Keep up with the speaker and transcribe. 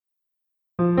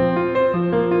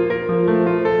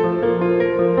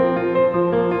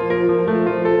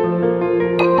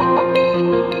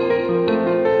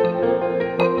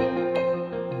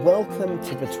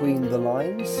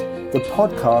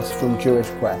podcast from Jewish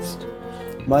Quest.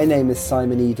 My name is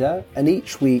Simon Eder, and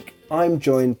each week I'm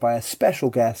joined by a special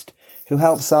guest who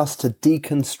helps us to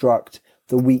deconstruct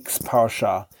the week's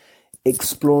Parsha,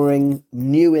 exploring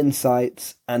new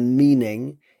insights and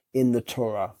meaning in the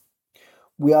Torah.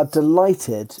 We are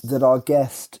delighted that our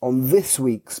guest on this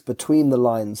week's Between the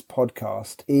Lines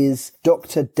podcast is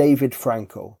Dr. David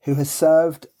Frankel, who has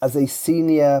served as a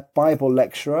senior Bible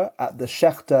lecturer at the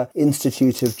Schechter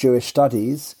Institute of Jewish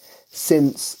Studies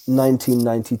since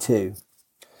 1992.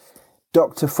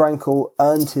 Dr. Frankel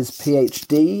earned his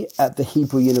PhD at the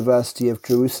Hebrew University of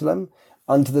Jerusalem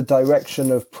under the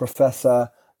direction of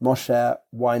Professor Moshe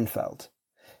Weinfeld.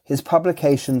 His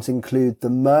publications include The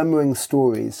Murmuring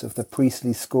Stories of the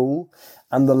Priestly School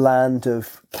and The Land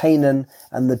of Canaan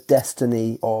and the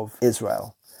Destiny of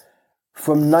Israel.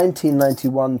 From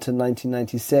 1991 to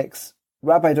 1996,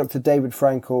 Rabbi Dr. David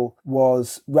Frankel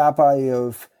was rabbi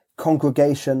of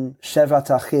Congregation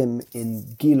Shevat Achim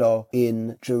in Gilo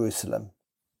in Jerusalem.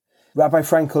 Rabbi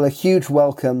Frankel, a huge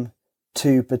welcome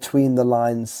to Between the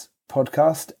Lines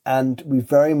podcast, and we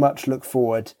very much look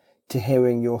forward to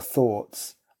hearing your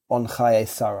thoughts on Chayei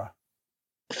Sarah.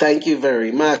 Thank you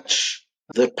very much.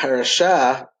 The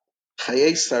parasha,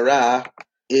 Chayei Sarah,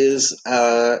 is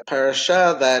a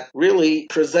parasha that really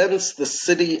presents the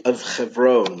city of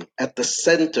Hebron at the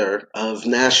center of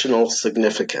national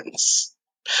significance.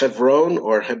 Hebron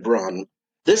or Hebron.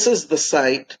 This is the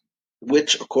site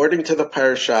which, according to the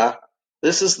parasha,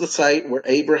 this is the site where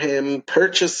Abraham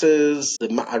purchases the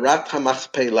Ma'arat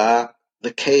HaMachpelah,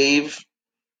 the cave,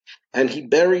 and he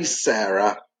buries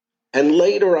Sarah. And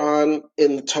later on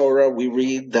in the Torah, we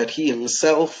read that he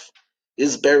himself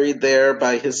is buried there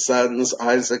by his sons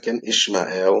Isaac and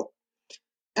Ishmael.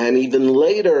 And even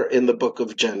later in the book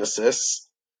of Genesis,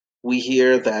 we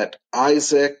hear that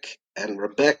Isaac and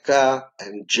Rebekah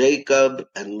and Jacob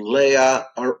and Leah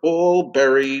are all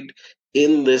buried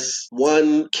in this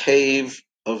one cave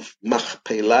of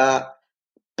Machpelah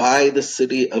by the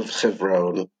city of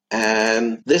Hebron.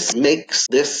 And this makes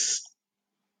this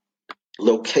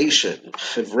location,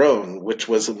 Hebron, which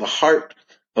was in the heart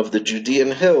of the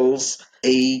Judean hills,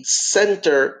 a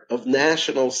center of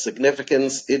national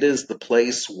significance. It is the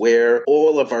place where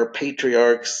all of our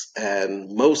patriarchs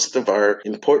and most of our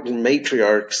important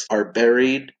matriarchs are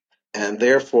buried, and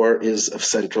therefore is of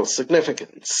central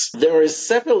significance. There are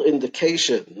several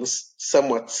indications,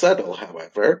 somewhat subtle,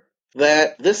 however,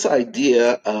 that this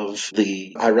idea of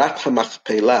the Arat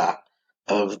HaMachpelah,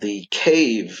 of the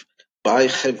cave by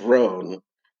Hebron,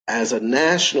 as a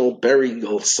national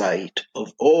burial site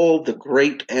of all the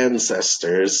great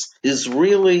ancestors, is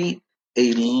really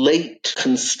a late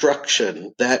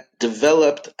construction that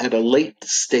developed at a late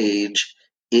stage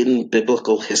in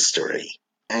biblical history.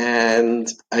 And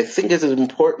I think it is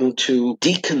important to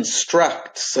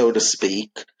deconstruct, so to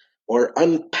speak, or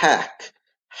unpack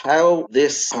how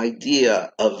this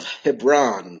idea of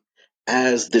Hebron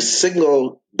as the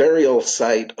single burial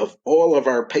site of all of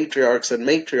our patriarchs and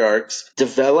matriarchs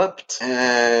developed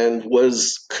and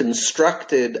was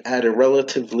constructed at a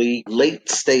relatively late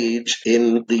stage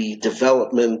in the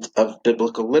development of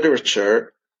biblical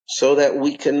literature, so that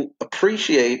we can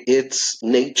appreciate its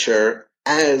nature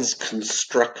as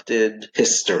constructed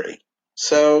history.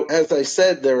 So, as I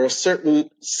said, there are certain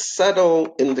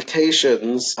subtle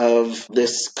indications of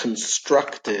this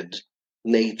constructed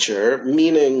nature,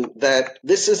 meaning that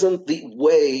this isn't the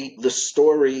way the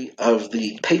story of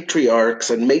the patriarchs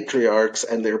and matriarchs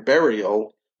and their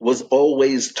burial was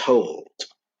always told.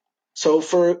 So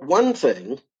for one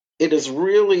thing, it is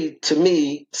really, to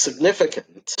me,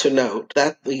 significant to note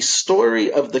that the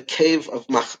story of the cave of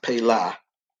Machpelah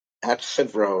at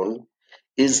Hebron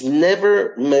is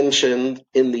never mentioned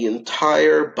in the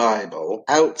entire Bible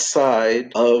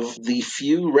outside of the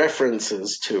few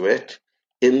references to it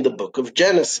in the book of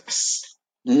Genesis.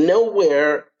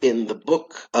 Nowhere in the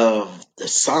book of the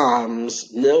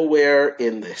Psalms, nowhere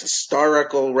in the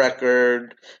historical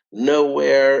record,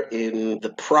 nowhere in the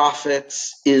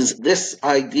prophets is this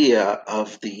idea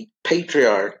of the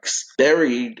patriarchs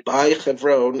buried by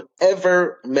Hebron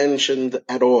ever mentioned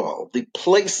at all. The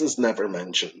place is never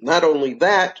mentioned. Not only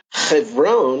that,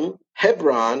 Hebron,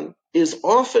 is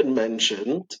often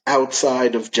mentioned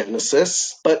outside of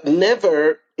Genesis, but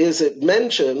never is it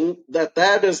mentioned that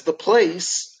that is the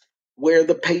place where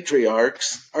the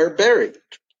patriarchs are buried.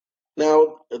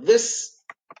 Now, this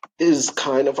is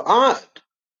kind of odd.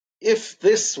 If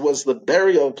this was the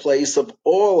burial place of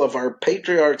all of our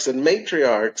patriarchs and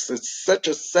matriarchs, it's such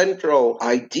a central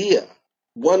idea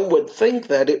one would think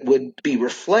that it would be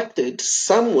reflected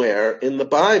somewhere in the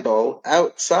Bible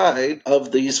outside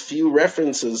of these few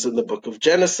references in the book of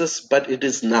Genesis, but it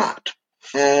is not.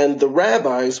 And the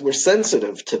rabbis were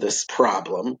sensitive to this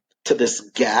problem, to this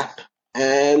gap,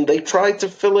 and they tried to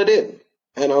fill it in.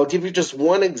 And I'll give you just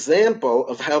one example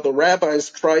of how the rabbis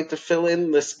tried to fill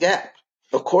in this gap.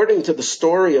 According to the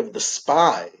story of the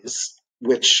spies,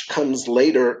 which comes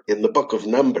later in the book of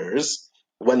Numbers,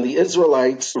 when the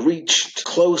Israelites reached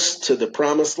close to the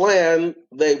promised land,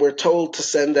 they were told to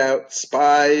send out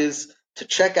spies to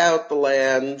check out the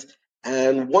land.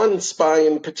 And one spy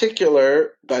in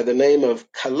particular, by the name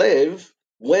of Kalev,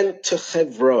 went to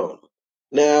Hebron.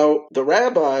 Now, the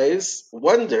rabbis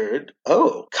wondered,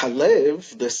 oh,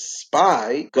 Kalev, this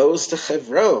spy, goes to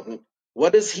Hebron.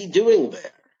 What is he doing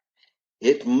there?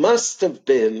 It must have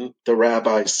been, the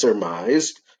rabbis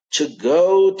surmised, to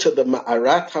go to the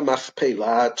Ma'arat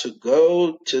HaMachpelah, to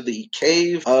go to the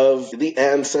cave of the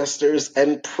ancestors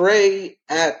and pray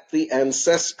at the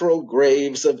ancestral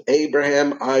graves of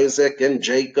Abraham, Isaac, and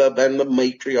Jacob and the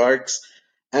matriarchs.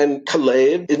 And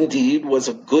Caleb, indeed, was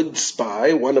a good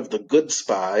spy, one of the good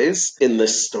spies in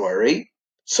this story.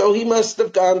 So he must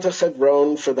have gone to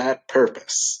Hebron for that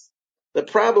purpose. The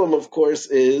problem, of course,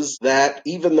 is that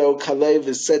even though Kalev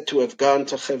is said to have gone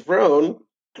to Hebron,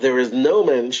 there is no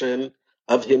mention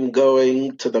of him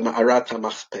going to the Ma'arat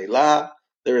HaMachpelah.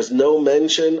 There is no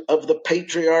mention of the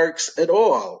patriarchs at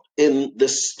all in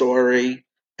this story,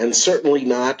 and certainly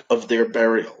not of their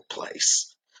burial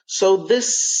place. So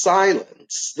this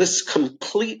silence, this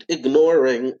complete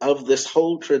ignoring of this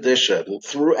whole tradition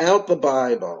throughout the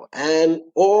Bible, and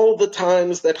all the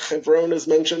times that Hebron is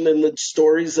mentioned in the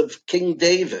stories of King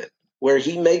David, where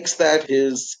he makes that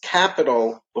his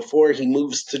capital before he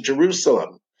moves to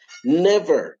Jerusalem,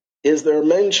 never is there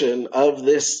mention of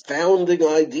this founding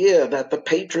idea that the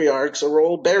patriarchs are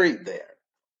all buried there.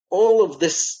 All of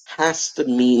this has to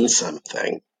mean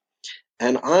something.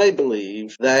 And I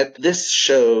believe that this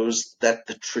shows that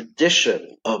the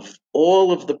tradition of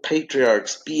all of the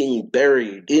patriarchs being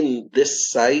buried in this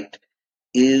site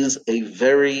is a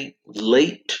very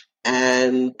late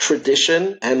and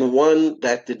tradition, and one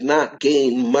that did not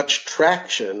gain much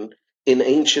traction in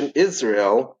ancient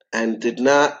Israel and did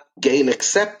not gain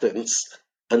acceptance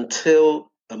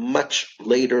until a much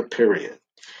later period.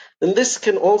 And this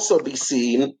can also be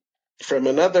seen from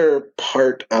another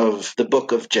part of the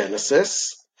book of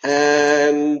Genesis.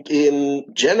 And in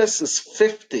Genesis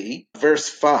 50, verse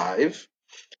 5,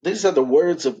 these are the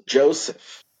words of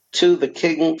Joseph to the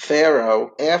king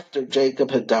Pharaoh after Jacob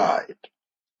had died.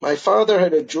 My father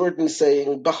had adjured me,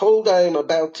 saying, behold, I am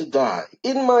about to die.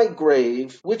 In my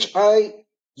grave, which I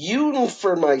hewn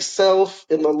for myself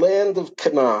in the land of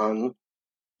Canaan,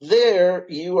 there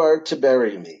you are to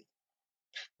bury me.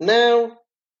 Now,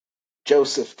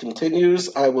 Joseph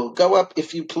continues, I will go up,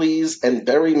 if you please, and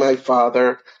bury my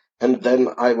father, and then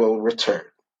I will return.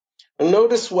 And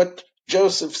notice what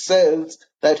Joseph says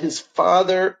that his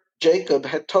father Jacob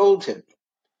had told him.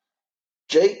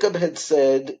 Jacob had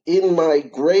said, in my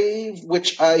grave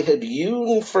which I had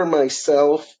hewn for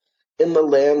myself in the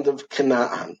land of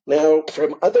Canaan. Now,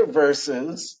 from other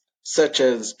verses, such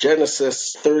as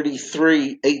Genesis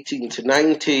 33, 18 to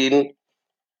 19,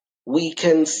 we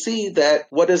can see that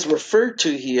what is referred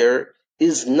to here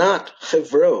is not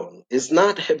Hebron, is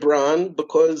not Hebron,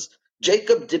 because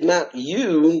Jacob did not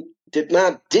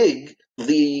dig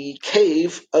the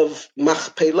cave of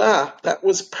Machpelah that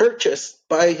was purchased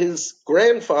by his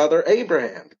grandfather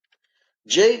Abraham.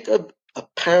 Jacob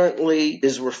apparently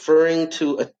is referring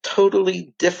to a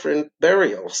totally different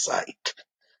burial site,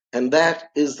 and that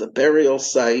is the burial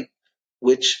site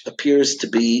which appears to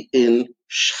be in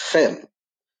Shechem.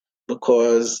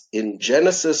 Because in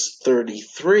Genesis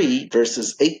 33,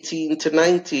 verses 18 to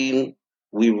 19,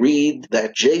 we read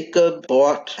that Jacob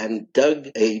bought and dug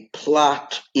a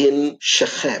plot in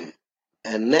Shechem.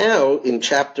 And now in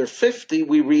chapter 50,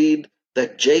 we read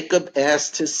that Jacob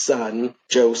asked his son,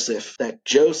 Joseph, that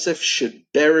Joseph should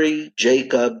bury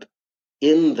Jacob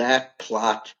in that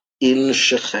plot in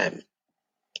Shechem.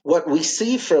 What we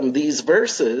see from these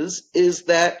verses is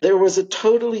that there was a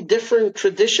totally different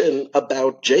tradition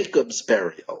about Jacob's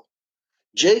burial.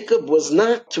 Jacob was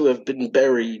not to have been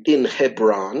buried in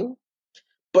Hebron,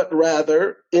 but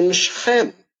rather in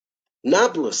Shechem,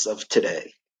 Nablus of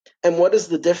today. And what is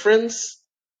the difference?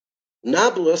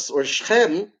 Nablus or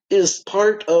Shechem is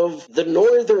part of the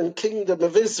northern kingdom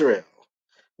of Israel,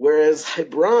 whereas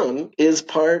Hebron is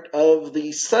part of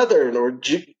the southern or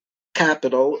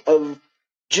capital of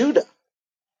Judah.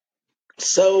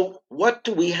 So what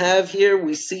do we have here?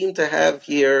 We seem to have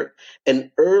here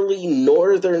an early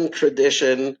northern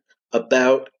tradition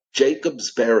about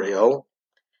Jacob's burial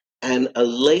and a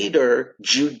later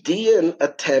Judean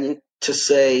attempt to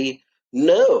say,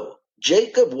 no,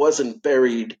 Jacob wasn't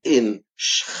buried in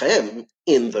Shechem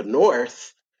in the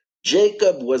north.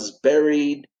 Jacob was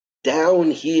buried down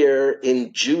here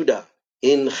in Judah,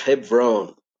 in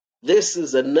Hebron. This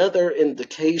is another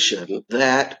indication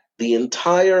that the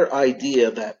entire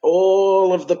idea that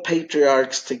all of the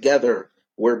patriarchs together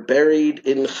were buried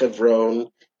in Hebron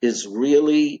is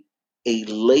really a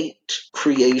late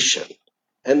creation.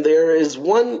 And there is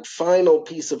one final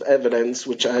piece of evidence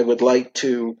which I would like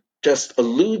to just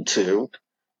allude to.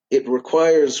 It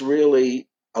requires really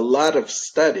a lot of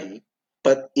study,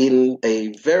 but in a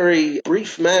very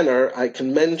brief manner, I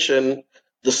can mention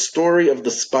the story of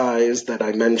the spies that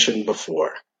I mentioned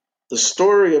before. The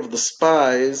story of the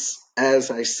spies,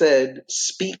 as I said,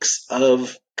 speaks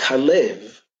of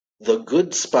Kalev, the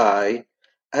good spy,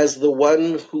 as the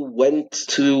one who went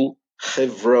to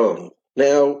Hebron.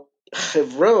 Now,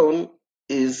 Hebron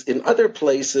is in other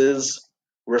places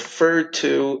referred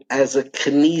to as a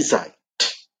Kenizite.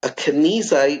 A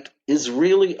Kenizite is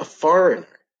really a foreigner.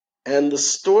 And the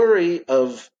story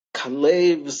of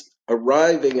Kalev's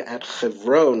arriving at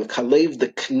Hebron, Kalev the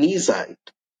Kenizite,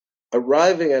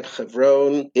 arriving at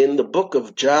Hebron in the book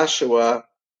of Joshua,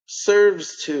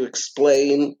 serves to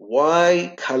explain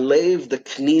why Kalev the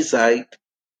Kenizite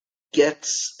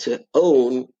gets to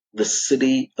own the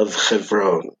city of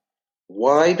Hebron.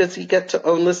 Why does he get to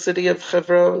own the city of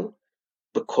Hebron?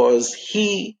 Because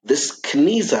he, this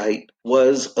Kenizite,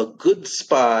 was a good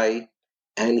spy,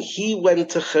 and he went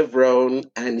to Hebron,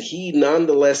 and he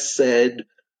nonetheless said,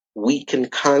 we can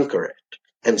conquer it.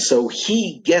 And so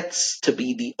he gets to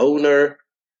be the owner,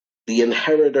 the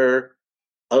inheritor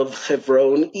of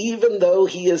Hebron, even though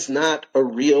he is not a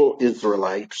real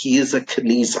Israelite. He is a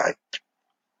Kenizite.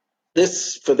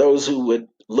 This, for those who would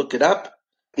look it up,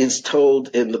 is told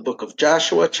in the book of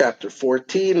Joshua, chapter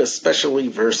 14, especially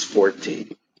verse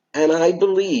 14. And I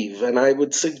believe, and I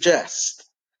would suggest,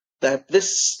 that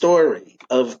this story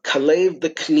of Kalev the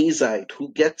Kenizite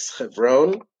who gets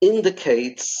Hebron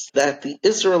indicates that the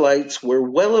Israelites were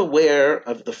well aware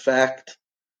of the fact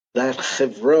that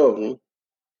Hebron,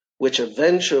 which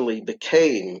eventually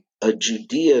became a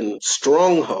Judean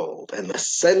stronghold and the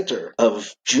center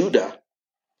of Judah,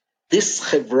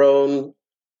 this Hebron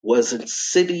was a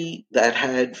city that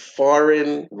had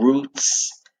foreign roots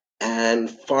and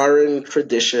foreign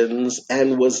traditions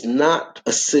and was not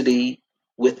a city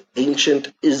with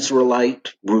ancient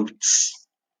Israelite roots.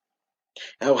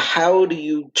 Now, how do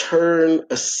you turn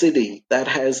a city that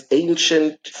has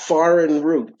ancient foreign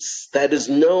roots, that is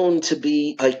known to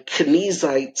be a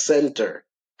Kenizite center,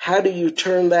 how do you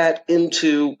turn that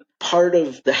into part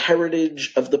of the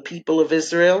heritage of the people of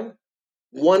Israel?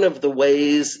 One of the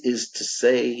ways is to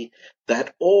say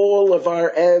that all of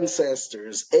our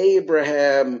ancestors,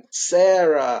 Abraham,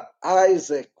 Sarah,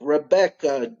 Isaac,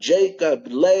 Rebekah, Jacob,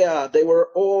 Leah, they were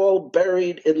all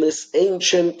buried in this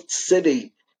ancient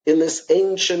city, in this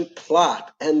ancient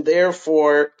plot, and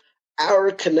therefore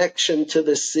our connection to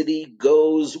the city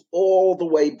goes all the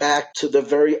way back to the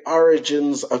very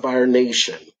origins of our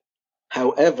nation.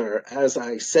 However, as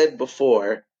I said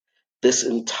before, this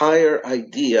entire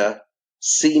idea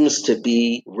seems to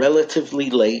be relatively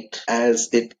late, as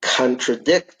it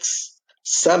contradicts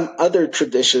some other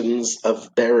traditions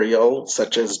of burial,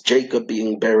 such as Jacob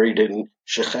being buried in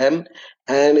Shechem,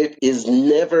 and it is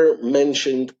never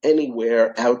mentioned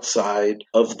anywhere outside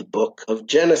of the book of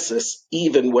Genesis,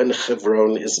 even when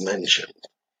Hebron is mentioned.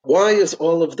 Why is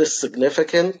all of this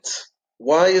significant?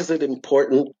 Why is it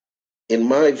important, in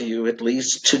my view at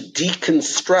least, to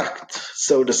deconstruct,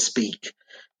 so to speak,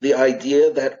 the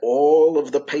idea that all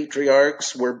of the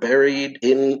patriarchs were buried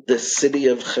in the city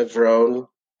of Hebron?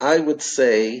 I would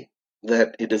say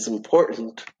that it is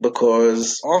important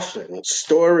because often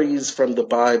stories from the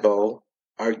Bible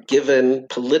are given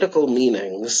political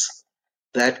meanings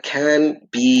that can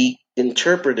be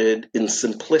interpreted in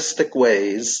simplistic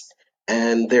ways,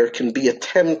 and there can be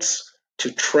attempts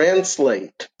to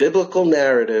translate biblical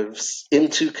narratives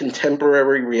into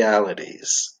contemporary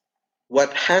realities.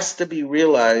 What has to be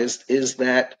realized is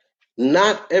that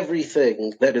not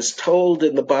everything that is told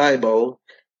in the Bible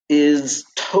is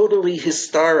totally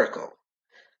historical,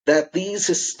 that these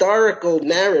historical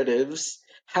narratives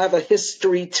have a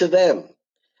history to them,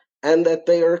 and that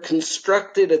they are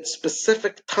constructed at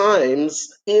specific times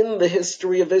in the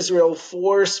history of Israel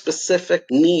for specific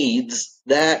needs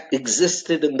that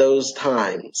existed in those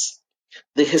times.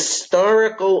 The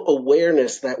historical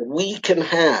awareness that we can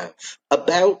have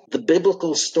about the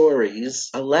biblical stories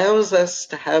allows us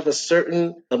to have a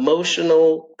certain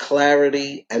emotional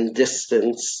clarity and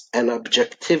distance and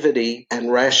objectivity and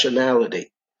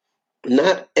rationality.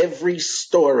 Not every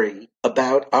story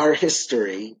about our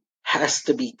history has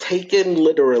to be taken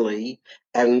literally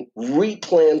and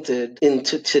replanted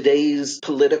into today's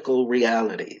political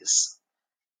realities.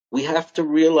 We have to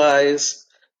realize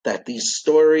that these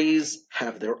stories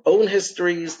have their own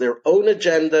histories, their own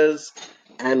agendas,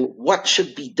 and what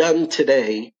should be done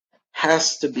today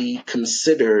has to be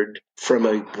considered from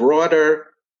a broader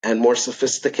and more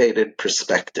sophisticated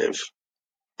perspective.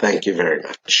 Thank you very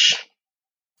much.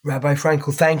 Rabbi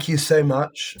Frankel, thank you so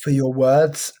much for your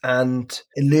words and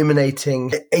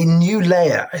illuminating a new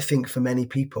layer, I think, for many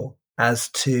people as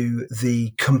to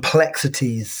the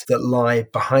complexities that lie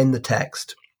behind the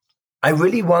text. I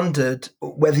really wondered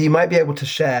whether you might be able to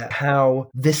share how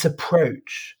this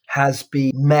approach has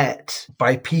been met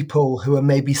by people who are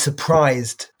maybe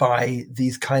surprised by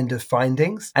these kind of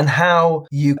findings, and how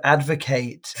you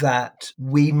advocate that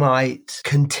we might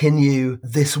continue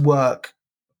this work,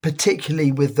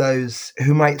 particularly with those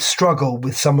who might struggle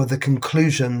with some of the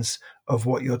conclusions of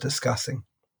what you're discussing.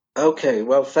 Okay,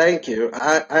 well, thank you.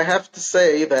 I have to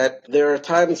say that there are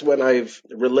times when I've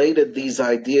related these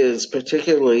ideas,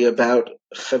 particularly about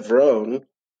Hebron,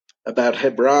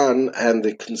 and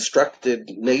the constructed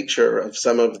nature of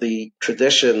some of the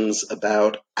traditions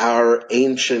about our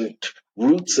ancient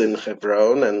roots in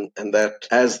Hebron, and that,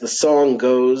 as the song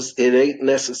goes, it ain't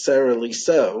necessarily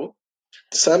so.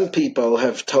 Some people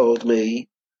have told me,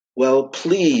 well,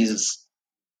 please,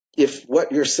 if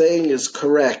what you're saying is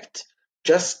correct,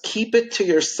 just keep it to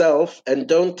yourself and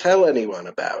don't tell anyone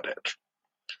about it.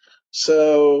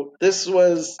 So this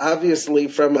was obviously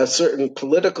from a certain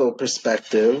political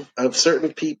perspective of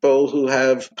certain people who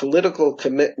have political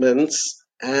commitments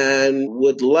and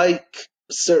would like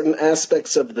certain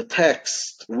aspects of the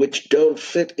text which don't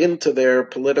fit into their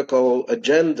political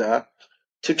agenda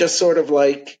to just sort of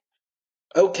like,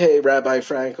 okay, Rabbi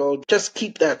Frankel, just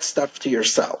keep that stuff to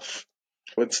yourself.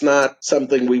 It's not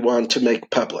something we want to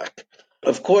make public.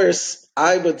 Of course,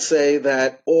 I would say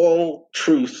that all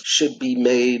truth should be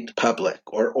made public,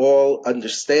 or all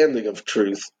understanding of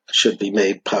truth should be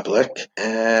made public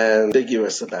and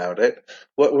ambiguous about it.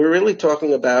 What we're really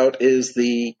talking about is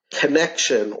the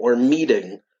connection or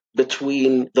meeting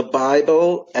between the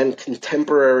Bible and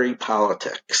contemporary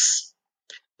politics.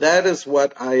 That is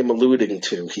what I am alluding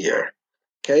to here.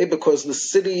 Okay, because the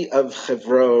city of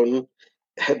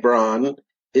Hebron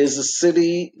is a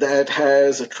city that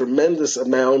has a tremendous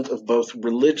amount of both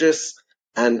religious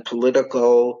and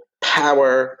political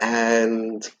power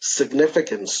and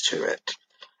significance to it.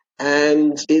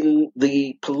 And in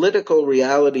the political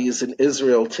realities in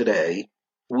Israel today,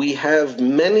 we have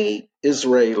many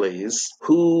Israelis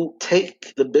who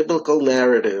take the biblical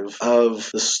narrative of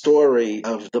the story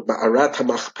of the Ma'arat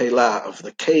HaMachpelah, of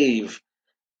the cave,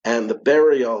 and the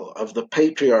burial of the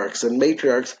patriarchs and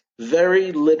matriarchs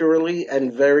very literally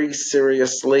and very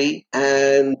seriously,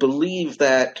 and believe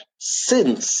that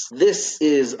since this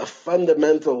is a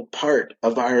fundamental part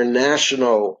of our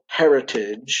national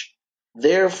heritage,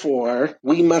 therefore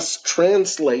we must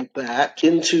translate that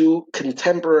into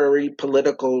contemporary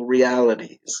political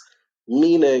realities,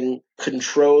 meaning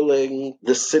controlling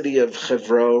the city of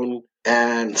Hebron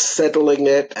and settling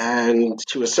it, and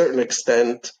to a certain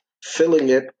extent filling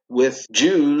it with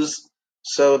Jews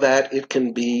so that it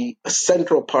can be a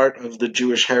central part of the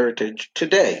Jewish heritage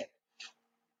today.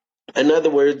 In other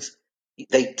words,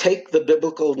 they take the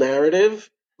biblical narrative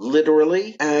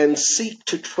literally and seek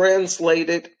to translate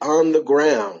it on the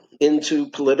ground into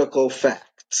political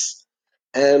facts.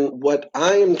 And what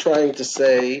I am trying to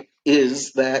say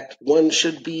is that one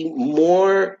should be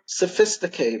more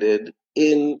sophisticated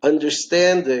in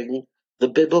understanding the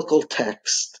biblical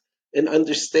text, in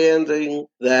understanding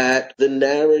that the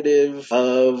narrative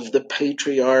of the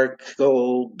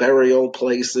patriarchal burial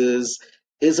places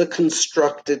is a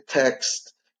constructed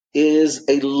text, is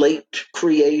a late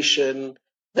creation,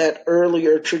 that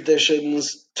earlier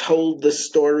traditions told the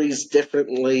stories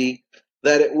differently,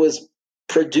 that it was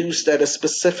produced at a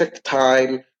specific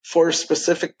time for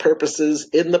specific purposes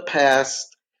in the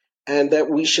past, and that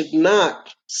we should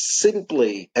not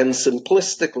simply and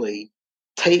simplistically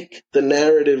take the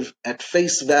narrative at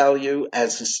face value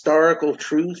as historical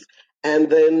truth and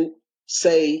then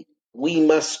say we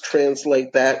must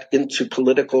translate that into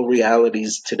political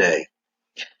realities today.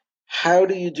 How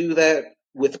do you do that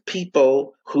with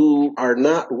people who are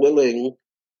not willing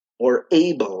or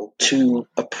able to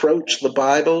approach the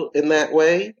Bible in that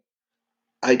way?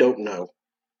 I don't know.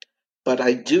 But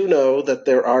I do know that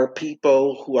there are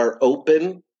people who are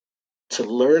open to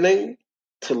learning,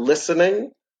 to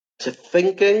listening, to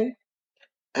thinking,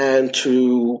 and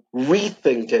to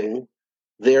rethinking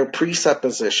their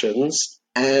presuppositions.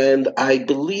 And I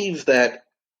believe that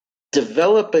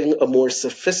developing a more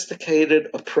sophisticated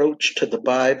approach to the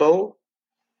Bible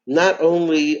not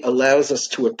only allows us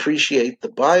to appreciate the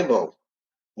Bible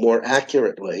more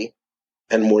accurately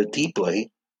and more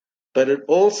deeply, but it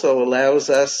also allows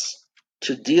us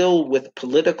to deal with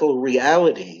political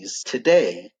realities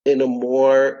today in a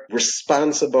more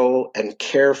responsible and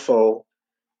careful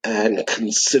and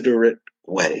considerate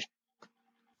way.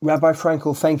 Rabbi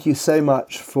Frankel, thank you so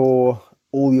much for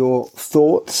all your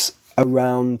thoughts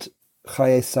around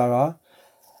Chayei Sarah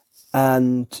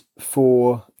and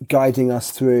for guiding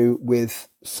us through with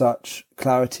such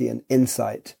clarity and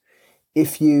insight.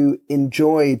 If you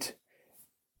enjoyed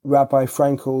Rabbi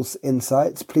Frankel's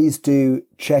insights, please do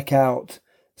check out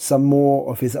some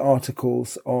more of his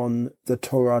articles on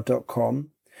thetorah.com.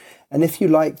 And if you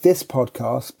like this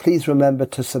podcast, please remember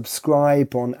to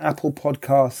subscribe on Apple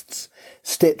Podcasts,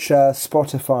 Stitcher,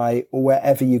 Spotify, or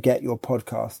wherever you get your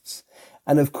podcasts.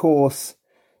 And of course,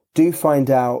 do find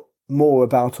out more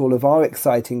about all of our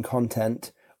exciting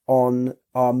content on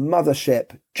our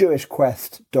mothership,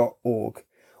 jewishquest.org.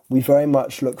 We very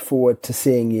much look forward to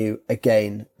seeing you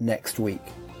again next week.